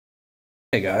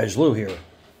Hey guys, Lou here.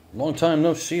 Long time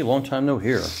no see, long time no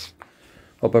hear.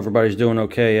 Hope everybody's doing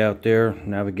okay out there,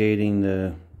 navigating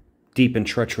the deep and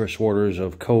treacherous waters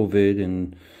of COVID.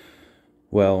 And,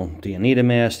 well, do you need a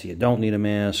mask? Do you don't need a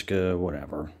mask?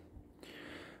 Whatever.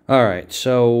 All right,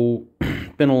 so,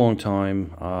 been a long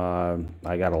time.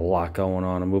 I got a lot going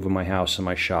on. I'm moving my house and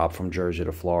my shop from Jersey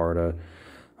to Florida.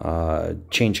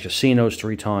 Changed casinos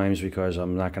 3 times because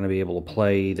I'm not going to be able to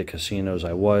play the casinos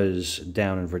I was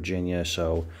down in Virginia,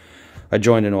 so I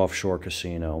joined an offshore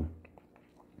casino.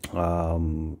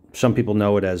 Some people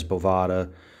know it as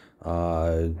Bovada.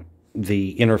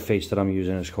 The interface that I'm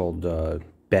using is called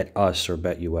Bet Us or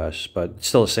Bet US, but it's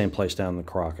still the same place down in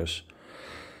the Caracas.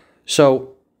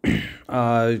 So,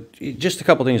 just a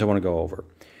couple things I want to go over.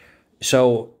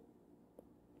 So,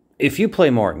 if you play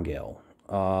Martingale,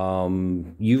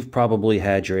 you've probably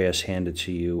had your ass handed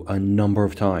to you a number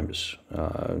of times.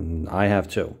 I have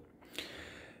too.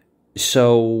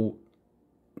 So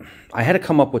I had to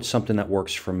come up with something that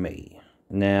works for me.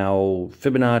 Now,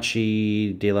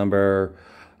 Fibonacci, D'Alembert,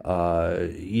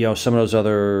 some of those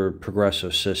other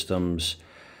progressive systems,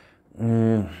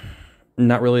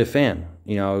 not really a fan,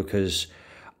 because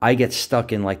I get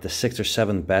stuck in like the 6th or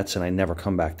 7th bets and I never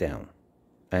come back down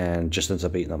and just ends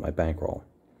up eating up my bankroll.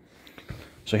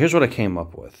 So here's what I came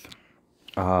up with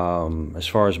as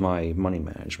far as my money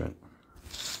management.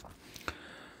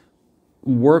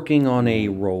 Working on a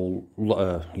low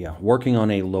roller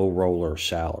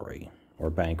salary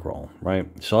or bankroll, right?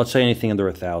 So let's say anything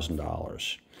under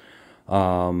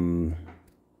 $1,000.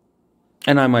 And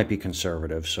I might be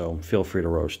conservative, so feel free to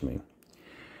roast me.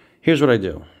 Here's what I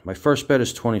do. My first bet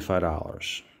is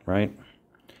 $25, right?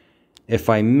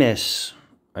 If I miss,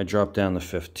 I drop down to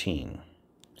 15.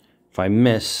 If I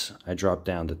miss, I drop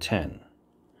down to 10.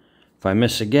 If I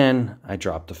miss again, I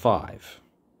drop to 5.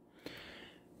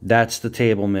 That's the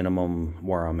table minimum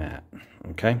where I'm at,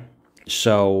 okay?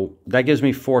 So that gives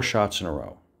me 4 shots in a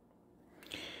row.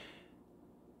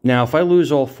 Now, if I lose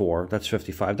all 4, that's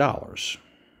 $55,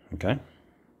 okay?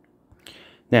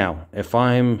 Now, if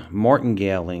I'm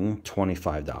martingaleing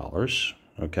 $25,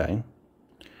 okay,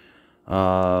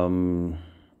 we're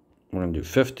going to do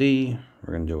 50,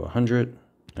 we're going to do 100,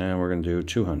 and we're going to do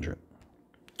 200.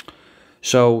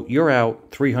 So you're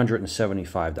out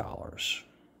 $375.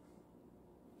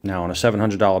 Now, on a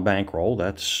 $700 bankroll,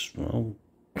 that's, well,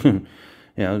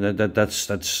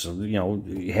 that's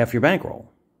half your bankroll,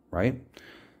 right?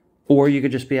 Or you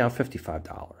could just be out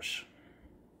 $55.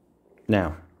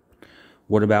 Now,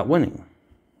 what about winning?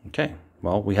 Okay,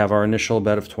 well, we have our initial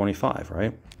bet of 25,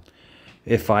 right?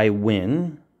 If I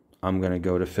win, I'm going to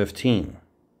go to 15.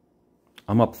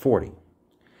 I'm up 40.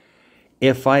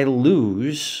 If I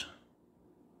lose,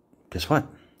 guess what?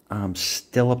 I'm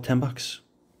still up $10,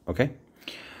 okay?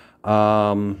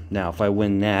 Now, if I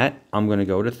win that, I'm going to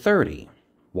go to 30.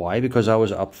 Why? Because I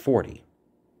was up 40.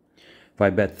 If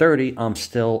I bet 30, I'm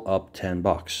still up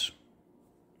 $10,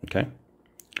 okay?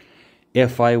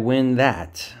 If I win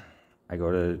that, I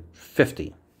go to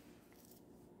 50.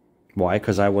 Why?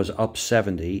 Because I was up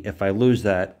 70. If I lose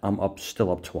that, I'm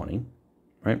still up 20,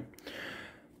 right?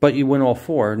 But you win all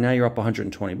 4, now you're up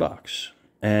 $120.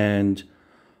 And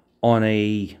on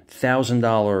a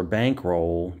 $1,000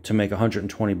 bankroll to make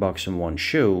 $120 in one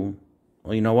shoe,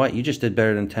 well, you know what? You just did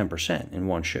better than 10% in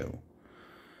one shoe.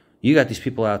 You got these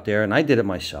people out there, and I did it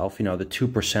myself, the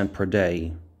 2% per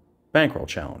day bankroll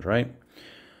challenge, right?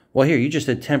 Well, here, you just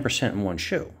did 10% in one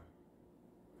shoe.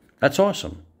 That's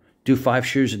awesome. Do 5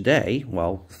 shoes a day.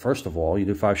 Well, first of all, you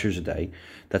do 5 shoes a day.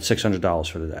 That's $600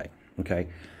 for the day, okay?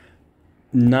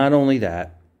 Not only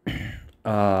that, you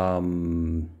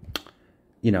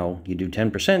do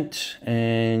 10%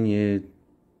 and you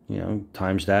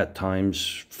times that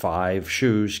times 5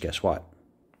 shoes. Guess what?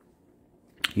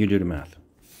 You do the math.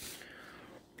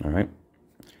 All right.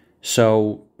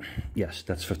 So, yes,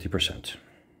 that's 50%.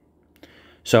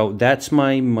 So that's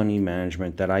my money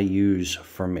management that I use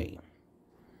for me.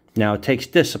 Now, it takes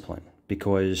discipline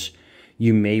because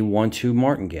you may want to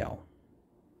martingale.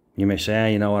 You may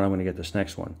say, you know what, I'm going to get this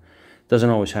next one. Doesn't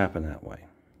always happen that way.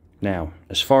 Now,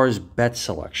 as far as bet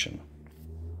selection.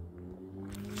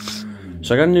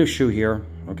 So I got a new shoe here,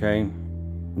 okay?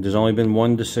 There's only been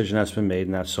one decision that's been made,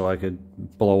 and that's so I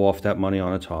could blow off that money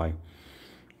on a tie.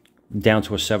 Down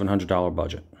to a $700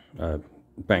 budget,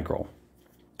 bankroll.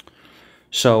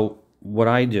 So what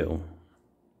I do,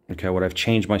 okay, what I've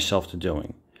changed myself to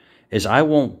doing, is I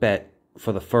won't bet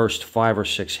for the first 5 or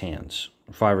 6 hands,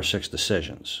 5 or 6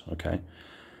 decisions, okay?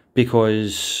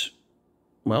 Because,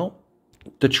 well,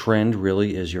 the trend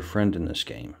really is your friend in this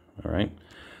game, all right?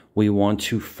 We want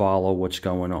to follow what's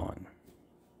going on.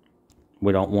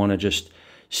 We don't want to just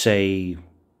say,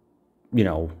 you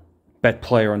know, bet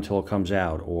player until it comes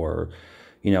out, or,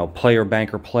 you know, player,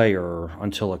 banker, player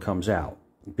until it comes out.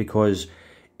 Because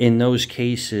in those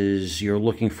cases, you're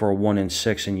looking for a 1 in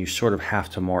 6, and you sort of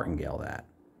have to martingale that.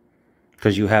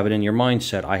 Because you have it in your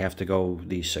mindset, I have to go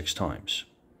these 6 times.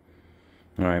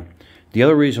 All right. The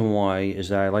other reason why is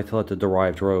that I like to let the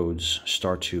derived roads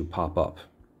start to pop up.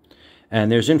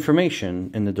 And there's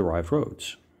information in the derived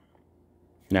roads.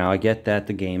 Now, I get that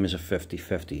the game is a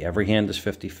 50-50. Every hand is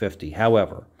 50-50.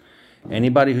 However,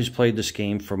 anybody who's played this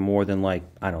game for more than, like,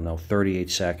 I don't know, 38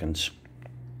 seconds,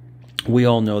 we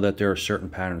all know that there are certain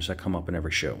patterns that come up in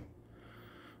every shoe.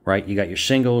 Right? You got your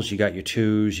singles, you got your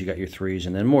 2s, you got your 3s,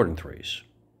 and then more than 3s.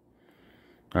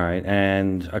 All right,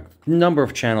 and a number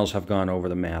of channels have gone over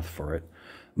the math for it.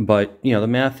 But, you know, the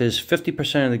math is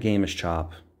 50% of the game is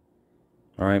chop.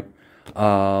 All right?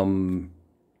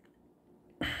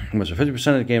 Was it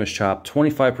 50% of the game is chop,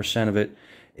 25% of it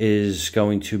is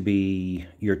going to be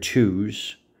your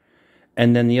 2s,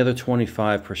 and then the other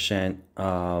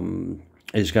 25%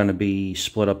 is going to be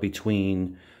split up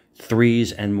between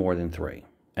 3s and more than 3.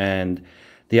 And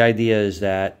the idea is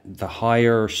that the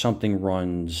higher something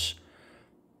runs,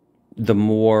 the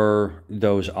more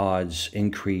those odds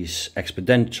increase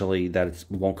exponentially that it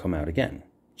won't come out again.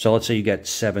 So let's say you get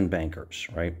 7 bankers,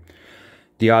 right?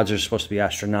 The odds are supposed to be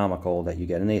astronomical that you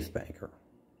get an 8th banker.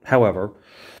 However,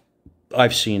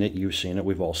 I've seen it, you've seen it,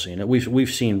 we've all seen it. We've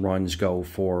seen runs go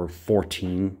for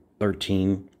 14,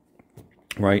 13,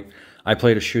 right? I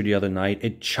played a shoe the other night.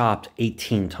 It chopped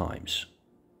 18 times.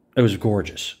 It was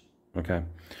gorgeous, okay?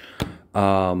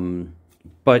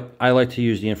 But I like to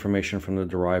use the information from the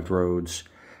derived roads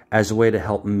as a way to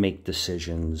help make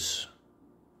decisions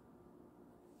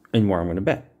in where I'm going to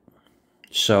bet.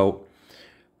 So,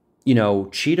 you know,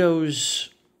 Cheetos,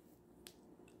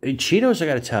 I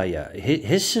got to tell you,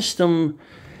 his system,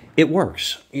 it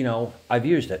works. You know, I've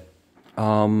used it.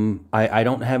 I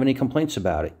don't have any complaints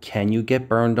about it. Can you get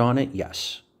burned on it?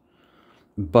 Yes.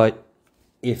 But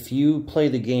if you play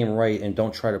the game right and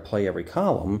don't try to play every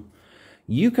column,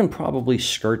 you can probably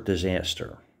skirt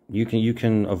disaster. You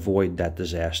can avoid that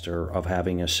disaster of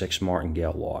having a 6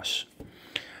 martingale loss.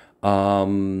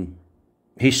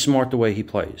 He's smart the way he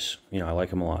plays. You know, I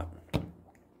like him a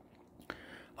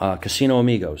lot. Casino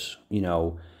Amigos, you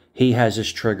know, he has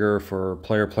his trigger for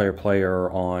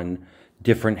player on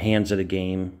different hands of the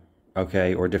game,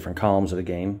 okay, or different columns of the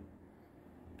game.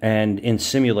 And in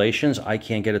simulations, I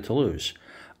can't get it to lose.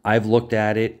 I've looked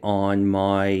at it on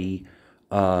my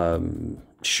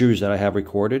shoes that I have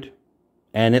recorded,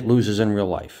 and it loses in real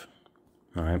life.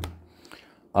 All right.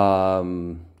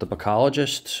 The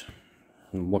Bacologist,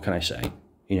 what can I say?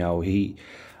 You know,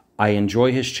 I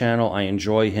enjoy his channel. I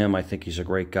enjoy him. I think he's a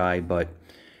great guy, but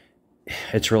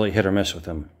it's really hit or miss with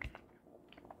him.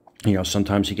 You know,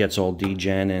 sometimes he gets all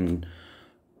degen and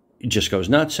just goes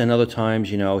nuts, and other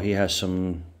times, you know, he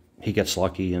gets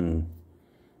lucky and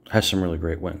has some really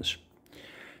great wins.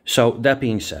 So that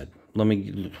being said, let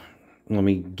me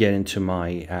get into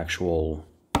my actual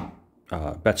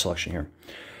bet selection here.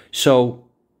 So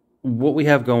what we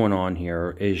have going on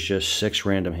here is just 6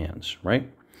 random hands, right?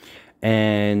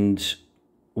 And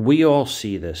we all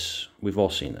see this. We've all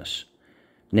seen this.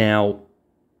 Now,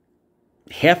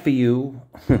 half of you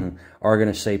are going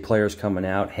to say players coming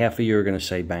out. Half of you are going to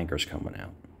say bankers coming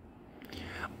out.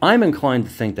 I'm inclined to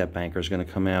think that bankers going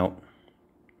to come out.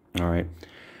 All right.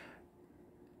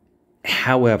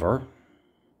 However,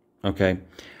 okay,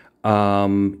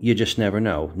 you just never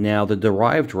know. Now, the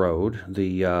derived road,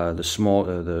 the small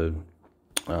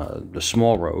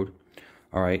road,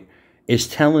 all right, is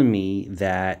telling me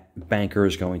that banker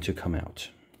is going to come out.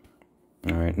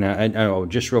 All right. Now,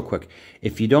 just real quick,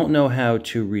 if you don't know how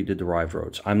to read the derived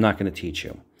roads, I'm not going to teach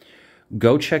you.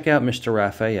 Go check out Mr.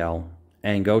 Raphael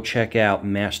and go check out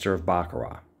Master of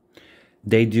Baccarat.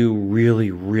 They do really,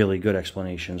 really good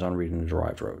explanations on reading the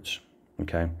derived roads.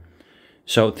 Okay.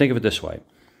 So think of it this way.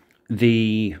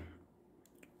 The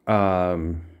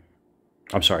small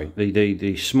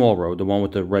road, the one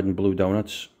with the red and blue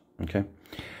donuts, okay,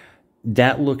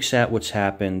 that looks at what's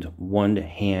happened one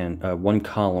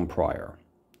column prior.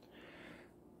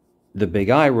 The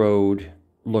Big I road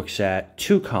looks at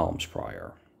 2 columns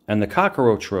prior. And the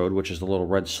cockroach road, which is the little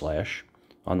red slash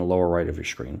on the lower right of your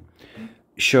screen,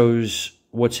 shows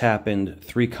what's happened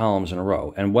 3 columns in a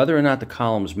row. And whether or not the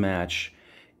columns match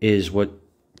is what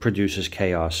produces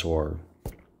chaos or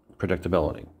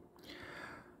predictability.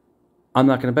 I'm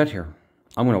not going to bet here.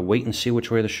 I'm going to wait and see which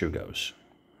way the shoe goes.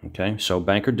 Okay, so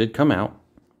banker did come out.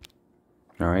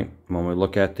 All right, when we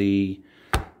look at the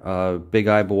Big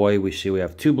I boy, we see we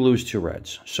have 2 blues, 2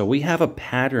 reds. So we have a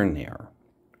pattern there.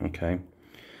 Okay.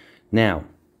 Now,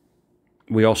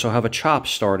 we also have a chop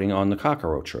starting on the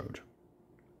cockroach road.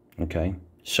 Okay.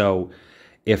 So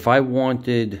if I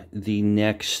wanted the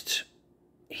next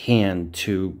hand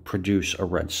to produce a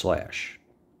red slash,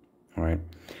 all right,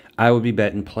 I would be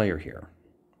betting player here.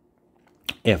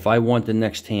 If I want the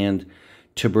next hand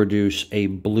to produce a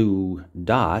blue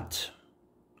dot,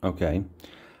 okay,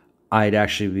 I'd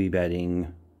actually be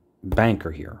betting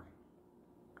banker here.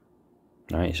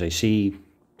 All right, so you see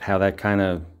how that kind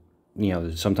of, you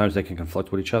know, sometimes they can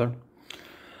conflict with each other.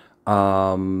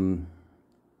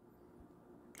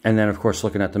 And then, of course,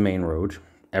 looking at the main road,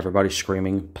 everybody's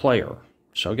screaming player.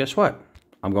 So guess what?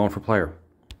 I'm going for player.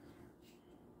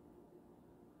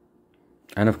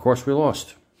 And, of course, we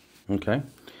lost. Okay.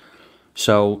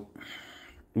 So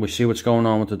we see what's going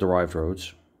on with the derived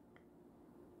roads.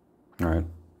 All right.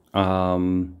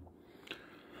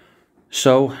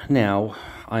 So now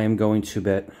I am going to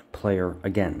bet player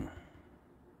again.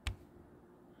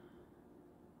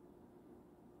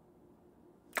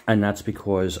 And that's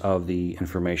because of the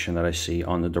information that I see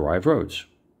on the derived roads.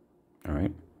 All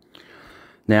right.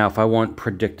 Now, if I want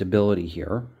predictability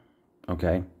here,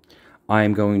 okay, I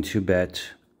am going to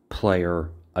bet player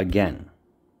again,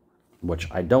 which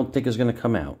I don't think is going to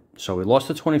come out. So we lost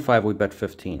to 25, we bet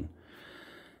 15.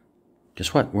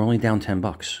 Guess what? We're only down 10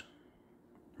 bucks,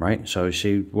 right? So you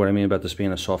see what I mean about this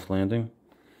being a soft landing?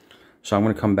 So I'm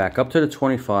going to come back up to the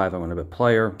 25. I'm going to bet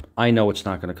player. I know it's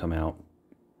not going to come out.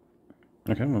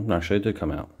 Okay, well, actually it did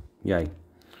come out. Yay.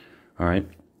 All right.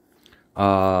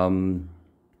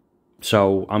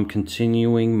 So I'm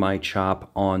continuing my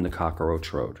chop on the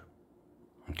cockroach road.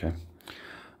 Okay.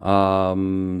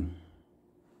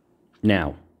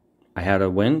 Now, I had a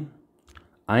win.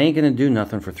 I ain't going to do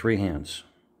nothing for 3 hands.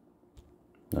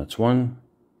 That's 1.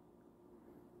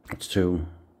 That's 2.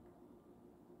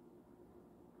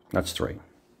 That's 3.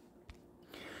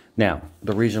 Now,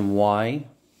 the reason why,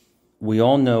 we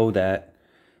all know that,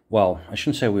 well, I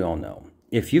shouldn't say we all know.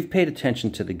 If you've paid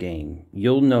attention to the game,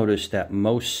 you'll notice that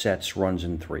most sets runs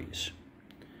in 3s.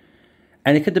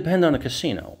 And it could depend on the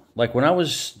casino. Like when I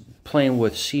was playing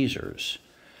with Caesars,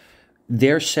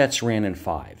 their sets ran in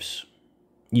 5s.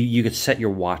 You could set your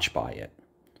watch by it.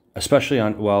 Especially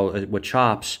on, well, with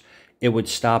chops, it would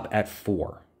stop at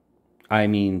 4. I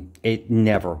mean, it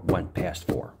never went past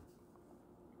 4.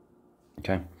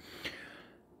 Okay?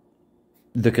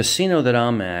 The casino that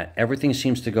I'm at, everything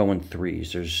seems to go in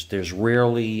 3s. There's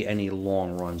rarely any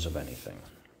long runs of anything.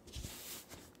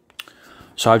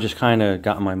 So I've just kind of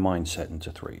gotten my mind set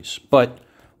into 3s. But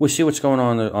we'll see what's going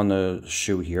on the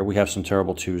shoe here. We have some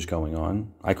terrible 2s going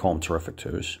on. I call them terrific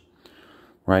 2s.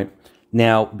 Right?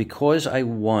 Now, because I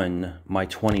won my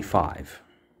 25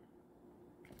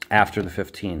 after the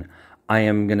 15, I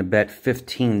am going to bet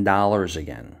 $15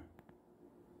 again.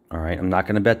 All right? I'm not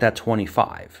going to bet that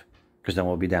 25 because then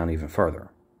we'll be down even further.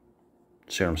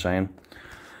 See what I'm saying?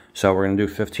 So we're going to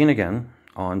do 15 again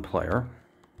on player.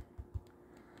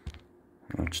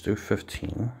 Let's do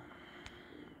 15.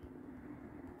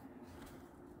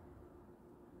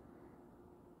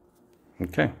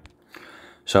 Okay.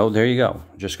 So there you go.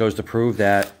 Just goes to prove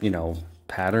that, you know,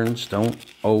 patterns don't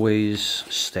always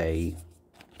stay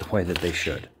the way that they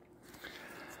should.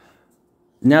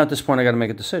 Now at this point, I got to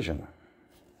make a decision.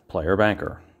 Player or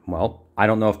banker? Well, I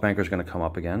don't know if banker's going to come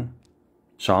up again.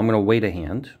 So I'm going to wait a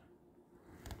hand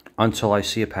until I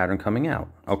see a pattern coming out.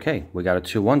 Okay, we got a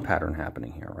 2-1 pattern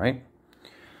happening here, right?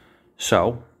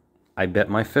 So I bet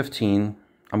my 15.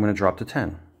 I'm going to drop to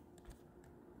 10.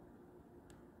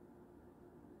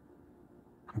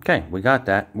 Okay, we got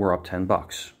that. We're up 10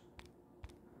 bucks.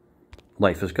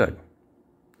 Life is good.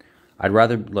 I'd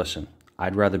rather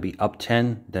be up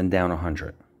 10 than down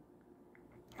 100.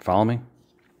 Follow me?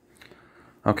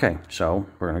 Okay, so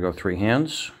we're going to go 3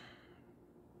 hands.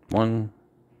 1,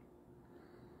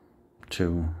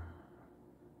 2,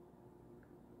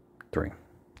 3.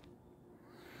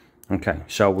 Okay,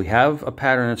 so we have a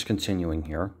pattern that's continuing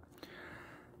here.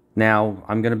 Now,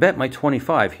 I'm going to bet my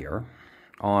 25 here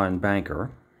on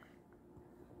banker.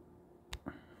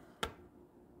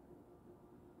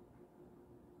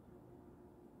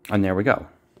 And there we go.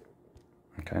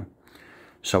 Okay.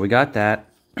 So we got that.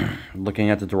 Looking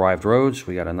at the derived roads,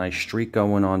 we got a nice streak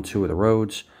going on 2 of the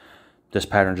roads. This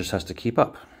pattern just has to keep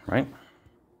up, right?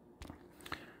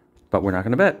 But we're not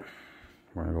going to bet.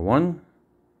 We're going to go 1,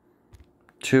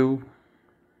 2,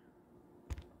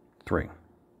 3.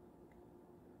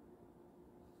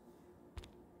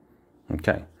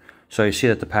 Okay. So you see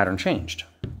that the pattern changed.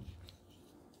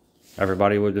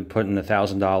 Everybody would have been putting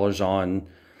 $1,000 on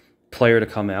player to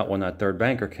come out when that third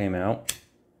banker came out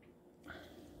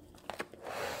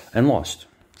and lost.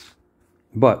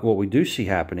 But what we do see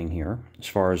happening here, as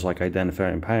far as like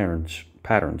identifying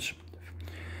patterns,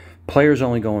 players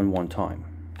only go in one time.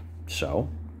 So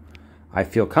I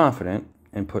feel confident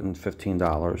in putting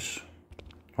 $15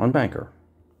 on banker.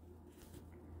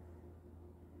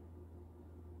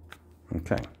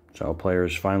 Okay, so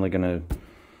player's finally going to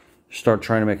start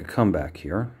trying to make a comeback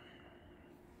here.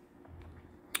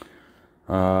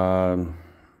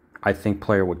 I think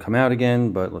player would come out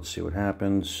again, but let's see what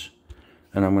happens.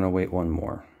 And I'm going to wait one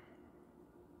more.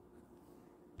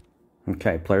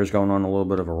 Okay, player's going on a little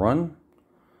bit of a run.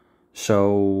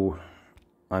 So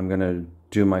I'm going to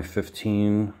do my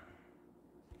 15.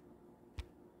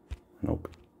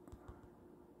 Nope.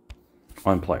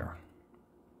 On player.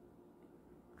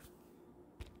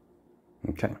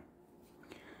 Okay.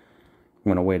 I'm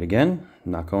going to wait again.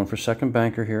 I'm not going for second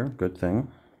banker here. Good thing.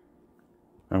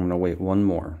 I'm going to wait one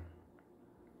more.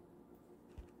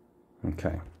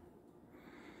 Okay.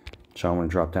 So I'm going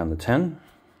to drop down to 10.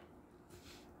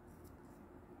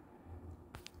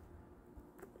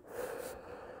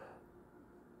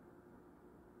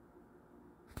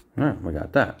 All right, we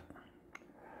got that.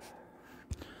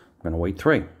 I'm going to wait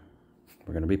 3.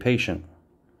 We're going to be patient.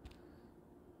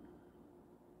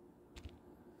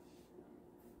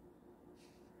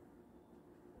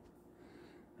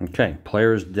 Okay,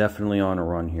 player's definitely on a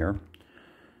run here.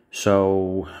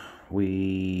 So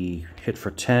we hit for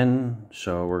 10,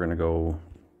 so we're going to go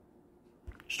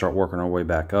start working our way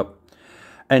back up.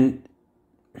 And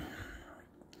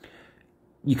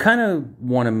you kind of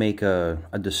want to make a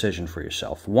decision for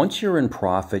yourself. Once you're in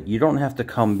profit, you don't have to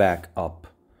come back up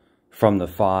from the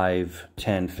 5,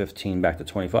 10, 15 back to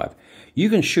 25. You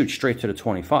can shoot straight to the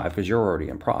 25 because you're already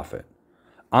in profit.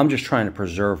 I'm just trying to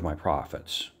preserve my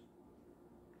profits,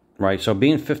 right? So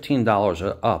being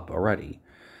 $15 up already,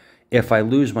 if I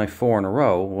lose my 4 in a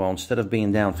row, well, instead of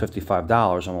being down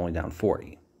 $55, I'm only down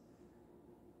 40.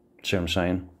 See what I'm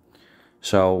saying?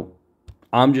 So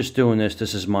I'm just doing this.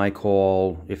 This is my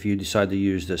call. If you decide to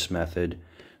use this method,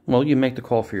 well, you make the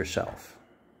call for yourself.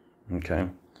 Okay?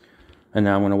 And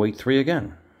now I'm going to wait 3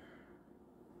 again.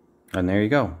 And there you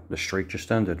go. The streak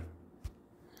just ended.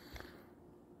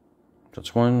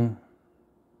 That's 1,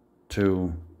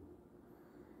 2,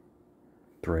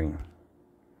 3.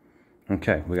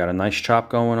 Okay, we got a nice chop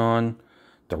going on.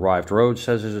 Derived Road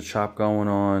says there's a chop going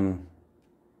on.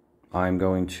 I'm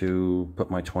going to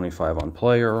put my 25 on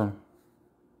player.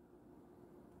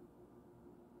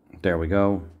 There we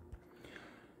go.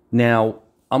 Now,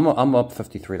 I'm up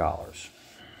 $53.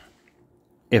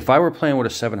 If I were playing with a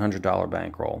 $700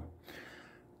 bankroll,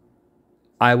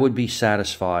 I would be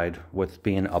satisfied with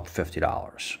being up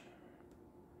 $50.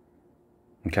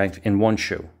 Okay, in one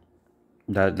shoe.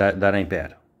 That ain't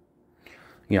bad.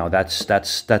 You know,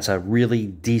 that's a really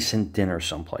decent dinner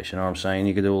someplace. You know what I'm saying?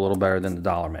 You could do a little better than the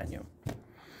dollar menu.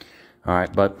 All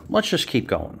right, but let's just keep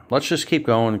going. Let's just keep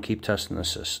going and keep testing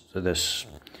this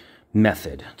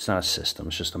method. It's not a system.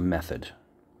 It's just a method.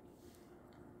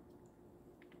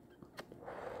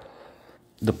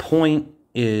 The point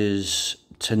is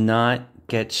to not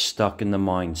get stuck in the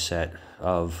mindset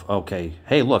of, okay,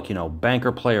 hey, look, you know,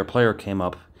 banker, player came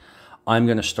up. I'm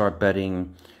going to start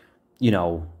betting, you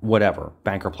know, whatever.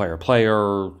 Banker,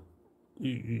 player,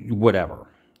 whatever.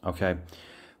 Okay?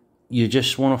 You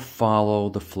just want to follow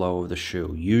the flow of the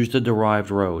shoe. Use the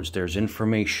derived roads. There's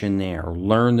information there.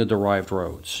 Learn the derived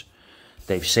roads.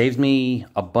 They've saved me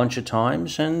a bunch of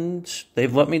times, and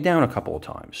they've let me down a couple of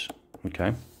times.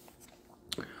 Okay?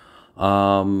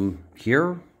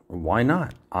 Here, why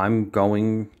not? I'm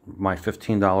going my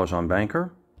 $15 on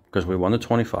banker because we won the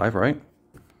 25, right?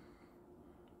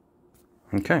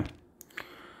 Okay.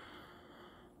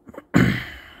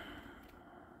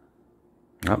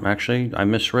 Actually, I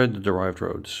misread the derived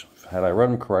roads. Had I read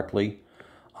them correctly,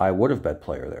 I would have bet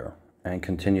player there and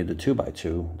continued the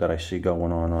 2x2 that I see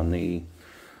going on the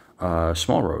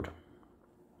small road.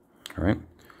 All right.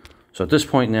 So at this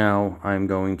point now, I'm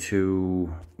going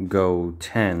to go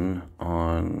 10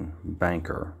 on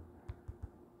banker.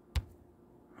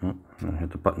 Oh, I hit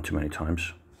the button too many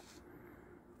times.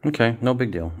 Okay, no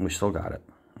big deal. We still got it.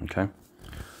 Okay.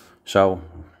 So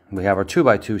we have our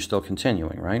 2x2 still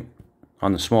continuing, right?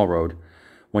 On the small road.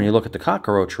 When you look at the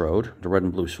cockroach road, the red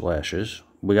and blue flashes,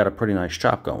 we got a pretty nice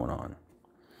chop going on.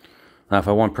 Now, if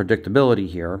I want predictability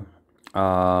here,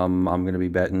 I'm going to be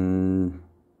betting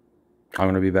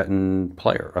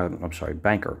player. I'm sorry,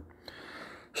 banker.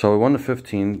 So we won the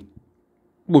 15.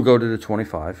 We'll go to the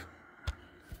 25.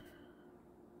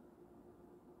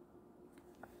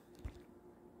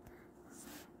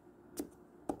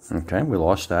 Okay, we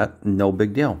lost that. No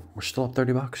big deal. We're still up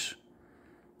 $30.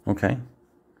 Okay.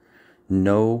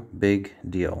 No big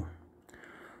deal.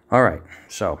 All right,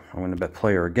 so I'm going to bet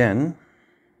player again.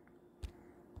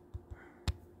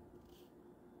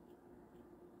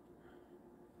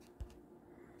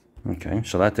 Okay,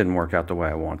 so that didn't work out the way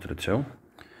I wanted it to.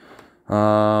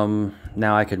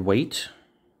 Now I could wait,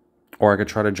 or I could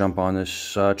try to jump on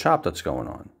this chop that's going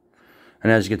on.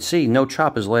 And as you can see, no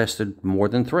chop has lasted more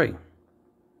than 3.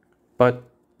 But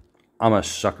I'm a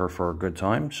sucker for a good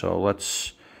time, so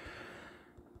let's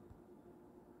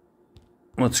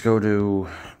go to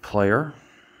player.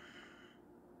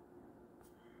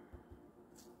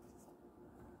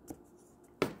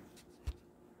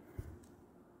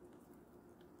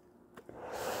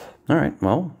 All right,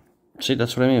 well, see,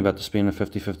 that's what I mean about this being a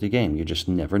 50-50 game. You just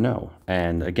never know.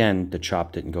 And again, the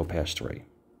chop didn't go past 3,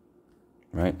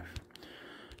 right?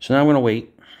 So now I'm going to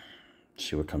wait,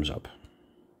 see what comes up.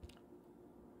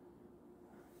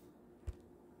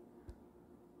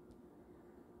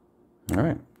 All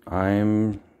right,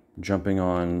 I'm jumping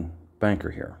on banker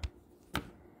here.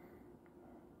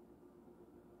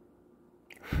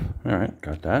 All right,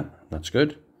 got that. That's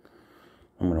good.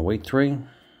 I'm going to wait 3.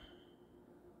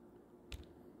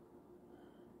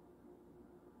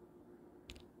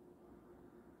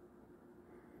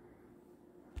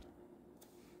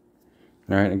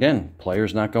 All right, again,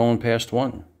 player's not going past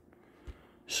 1.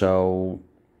 So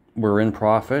we're in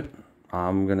profit.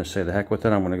 I'm going to say the heck with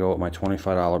it. I'm going to go with my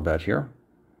 $25 bet here.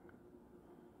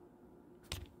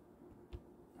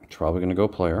 It's probably going to go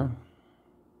player.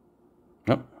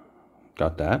 Yep,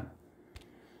 got that.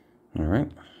 All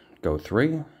right, go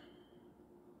 3.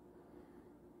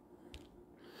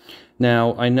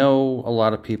 Now, I know a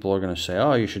lot of people are going to say,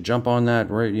 oh, you should jump on that,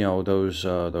 you know, those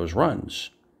runs.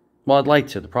 Well, I'd like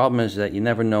to. The problem is that you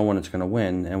never know when it's going to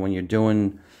win. And when you're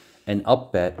doing an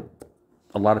up bet,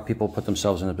 a lot of people put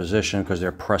themselves in a position because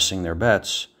they're pressing their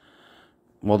bets.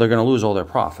 Well, they're going to lose all their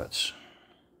profits.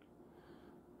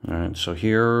 All right, so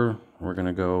here we're going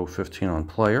to go 15 on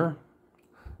player.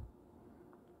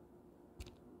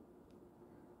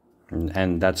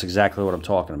 And that's exactly what I'm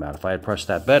talking about. If I had pressed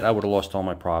that bet, I would have lost all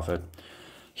my profit.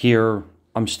 Here,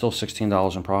 I'm still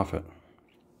 $16 in profit.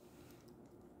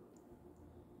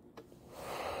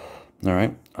 All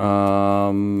right.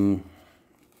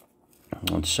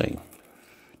 Let's see.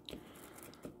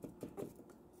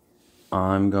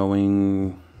 I'm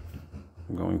going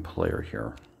player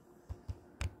here.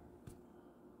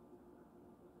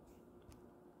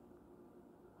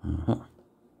 All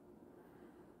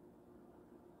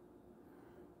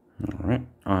right.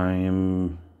 I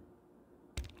am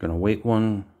going to wait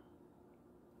 1.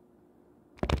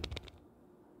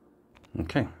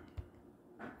 Okay.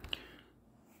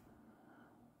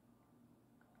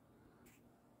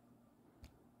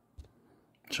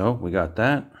 So we got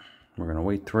that. We're going to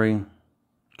wait 3.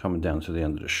 Coming down to the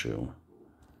end of the shoe.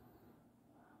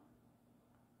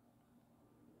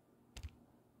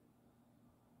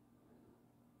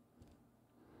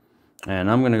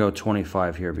 And I'm going to go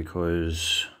 25 here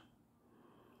because,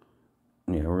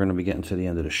 yeah, we're going to be getting to the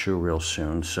end of the shoe real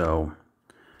soon. So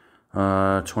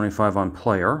 25 on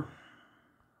player.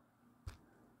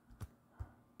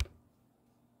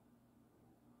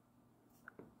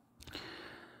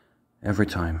 Every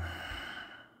time.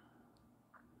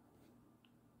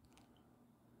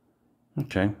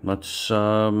 Okay, let's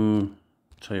tell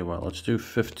you what, let's do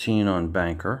 15 on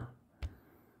banker.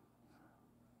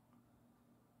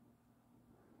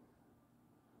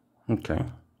 Okay,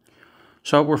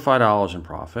 so we're $5 in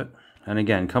profit. And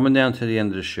again, coming down to the end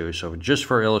of the shoe, so just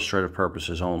for illustrative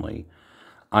purposes only,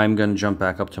 I'm going to jump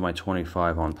back up to my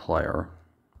 25 on player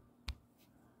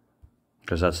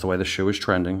because that's the way the shoe is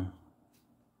trending.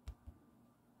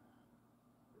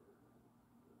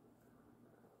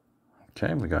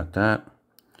 Okay, we got that.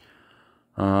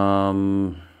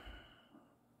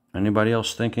 Anybody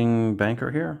else thinking banker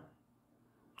here?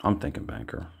 I'm thinking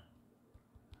banker.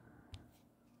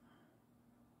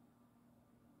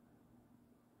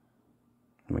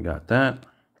 We got that.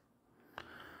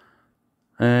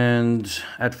 And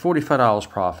at $45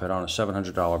 profit on a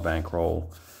 $700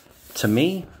 bankroll, to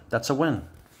me, that's a win.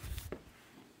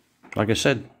 Like I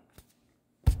said,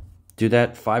 do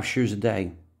that 5 shoes a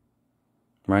day.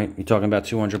 Right? You're talking about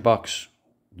 $200.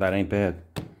 That ain't bad.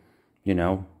 You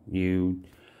know,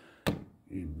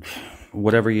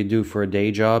 whatever you do for a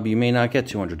day job, you may not get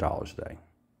 $200 a day.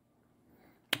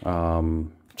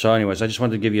 So anyways, I just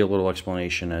wanted to give you a little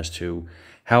explanation as to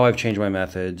how I've changed my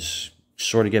methods,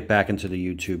 sort of get back into the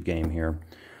YouTube game here.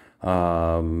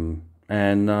 Well,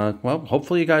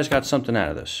 hopefully you guys got something out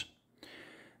of this.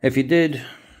 If you did,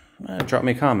 drop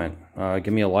me a comment.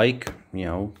 Give me a like, you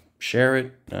know, share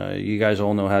it. You guys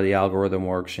all know how the algorithm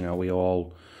works. You know, we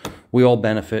all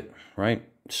benefit, right?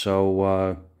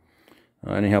 So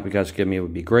any help you guys give me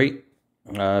would be great.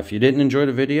 If you didn't enjoy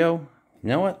the video, you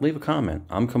know what? Leave a comment.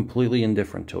 I'm completely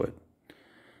indifferent to it.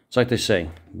 It's like they say,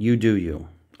 you do you.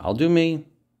 I'll do me,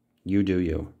 you do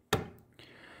you.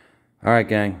 All right,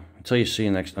 gang. Until I see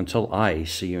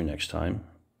you next time,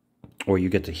 or you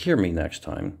get to hear me next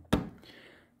time,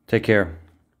 take care.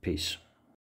 Peace.